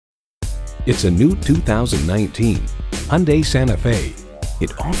It's a new 2019 Hyundai Santa Fe.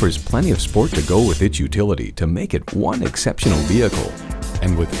 It offers plenty of sport to go with its utility to make it one exceptional vehicle.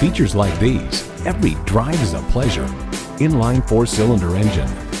 And with features like these, every drive is a pleasure. Inline 4-cylinder engine,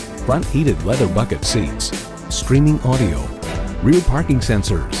 front heated leather bucket seats, streaming audio, rear parking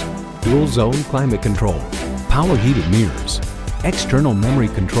sensors, dual zone climate control, power heated mirrors, external memory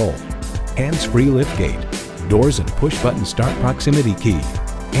control, hands-free liftgate, doors and push-button start proximity key,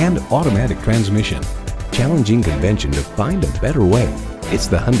 and automatic transmission. Challenging convention to find a better way. It's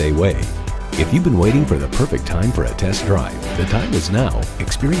the Hyundai way. If you've been waiting for the perfect time for a test drive, the time is now.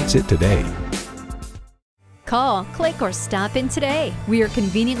 Experience it today. Call, click, or stop in today. We are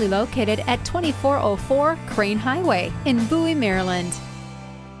conveniently located at 2404 Crane Highway in Bowie, Maryland.